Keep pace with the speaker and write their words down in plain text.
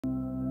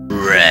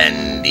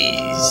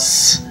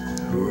Randy's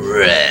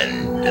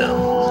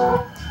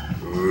Random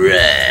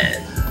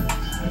Rants.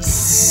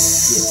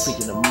 Yeah,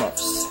 freaking the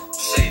muffs.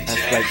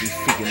 That's right, we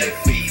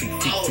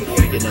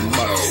freaking the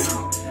muffs.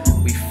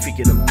 We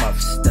freaking the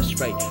muffs. That's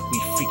right, we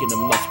freaking the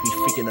muffs. We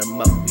freaking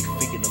them up. We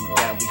freaking them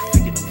down. We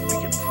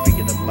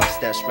freaking the muffs.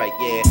 That's right,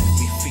 yeah.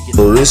 We freaking.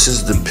 So this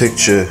is the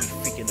picture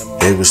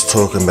they was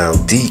talking about.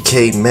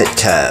 DK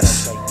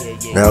Metcalf.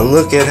 Now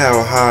look at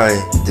how high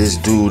this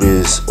dude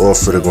is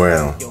off of the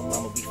ground.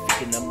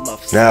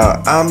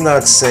 Now I'm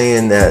not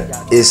saying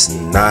that it's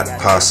not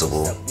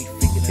possible,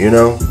 you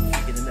know,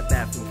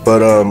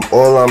 but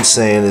all I'm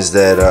saying is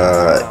that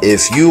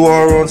if you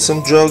are on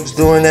some drugs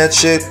doing that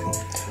shit,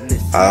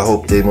 I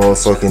hope they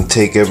motherfucking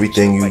take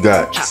everything you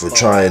got for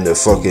trying to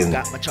fucking,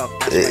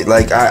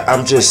 like,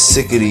 I'm just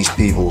sick of these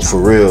people,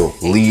 for real,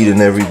 leading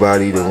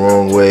everybody the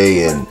wrong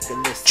way and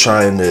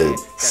trying to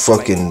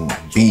fucking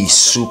be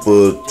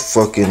super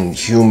fucking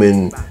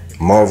human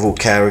Marvel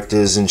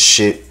characters and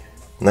shit.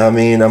 Know what I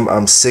mean?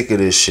 I'm sick of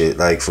this shit,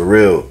 like, for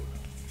real.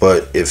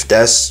 But if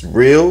that's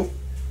real,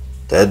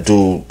 that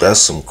dude,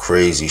 that's some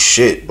crazy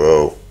shit,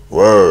 bro.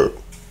 Word.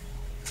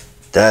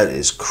 That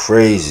is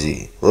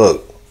crazy.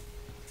 Look.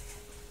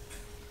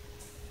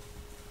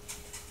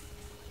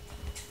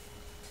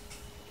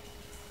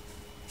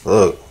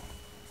 Look.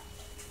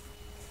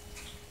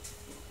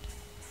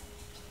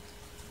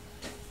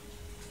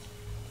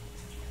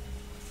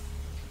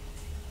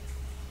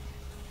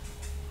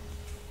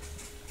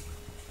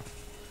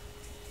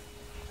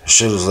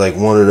 Shit was like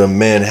one of the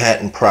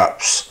Manhattan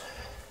props.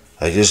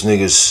 Like this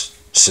nigga's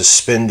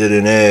suspended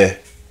in air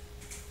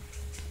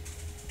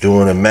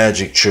doing a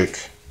magic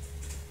trick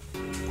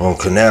on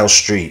Canal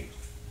Street.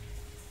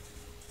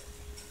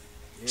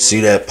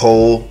 See that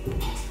pole?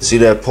 See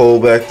that pole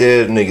back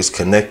there? The nigga's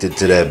connected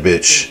to that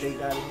bitch.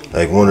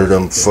 Like one of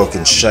them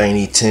fucking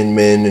shiny tin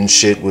men and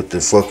shit with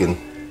the fucking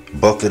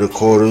bucket of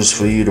quarters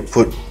for you to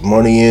put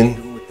money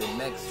in.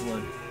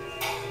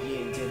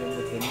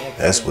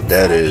 That's what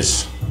that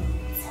is.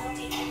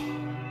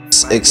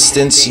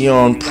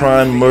 Extension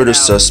prime murder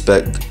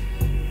suspect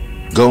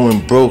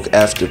going broke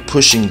after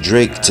pushing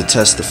Drake to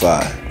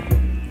testify.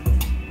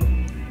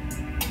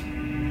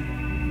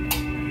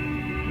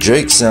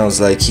 Drake sounds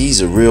like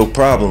he's a real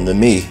problem to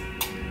me.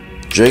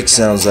 Drake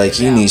sounds like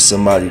he needs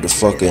somebody to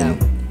fucking